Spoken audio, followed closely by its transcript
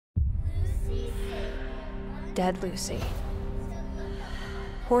Dead Lucy.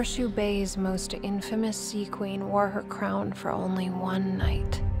 Horseshoe Bay's most infamous sea queen wore her crown for only one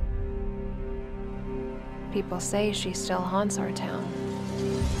night. People say she still haunts our town.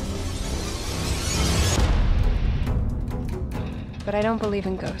 But I don't believe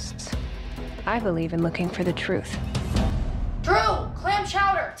in ghosts. I believe in looking for the truth. Drew! Clam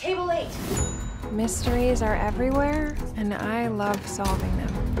chowder! Table 8! Mysteries are everywhere, and I love solving them.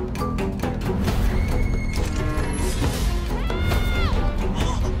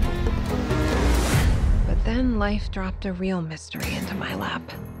 But then life dropped a real mystery into my lap.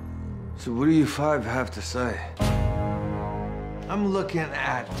 So what do you five have to say? I'm looking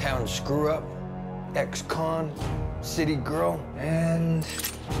at town screw-up, ex-con, city girl, and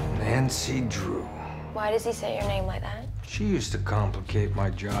Nancy Drew. Why does he say your name like that? She used to complicate my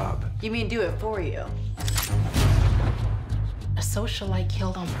job. You mean do it for you? A socialite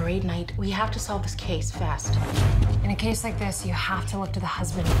killed on parade night. We have to solve this case fast. In a case like this, you have to look to the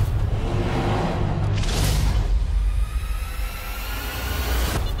husband.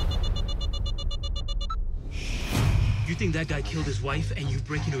 You think that guy killed his wife and you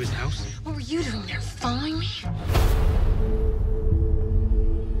break into his house? What were you doing there, following me?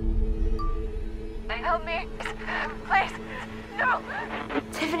 Help me. Please. No.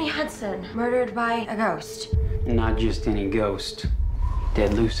 Tiffany Hudson, murdered by a ghost. Not just any ghost.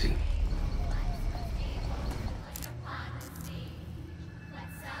 Dead Lucy.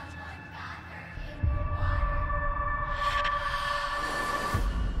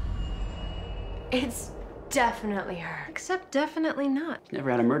 It's definitely her. Except definitely not.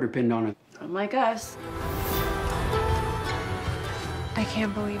 Never had a murder pinned on it. Unlike us. I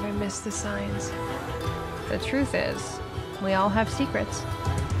can't believe I missed the signs. The truth is, we all have secrets.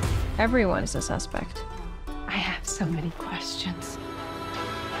 Everyone is a suspect. I have so many questions.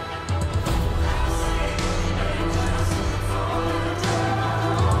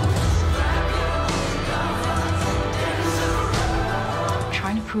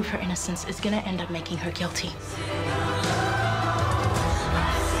 Trying to prove her innocence is gonna end up making her guilty.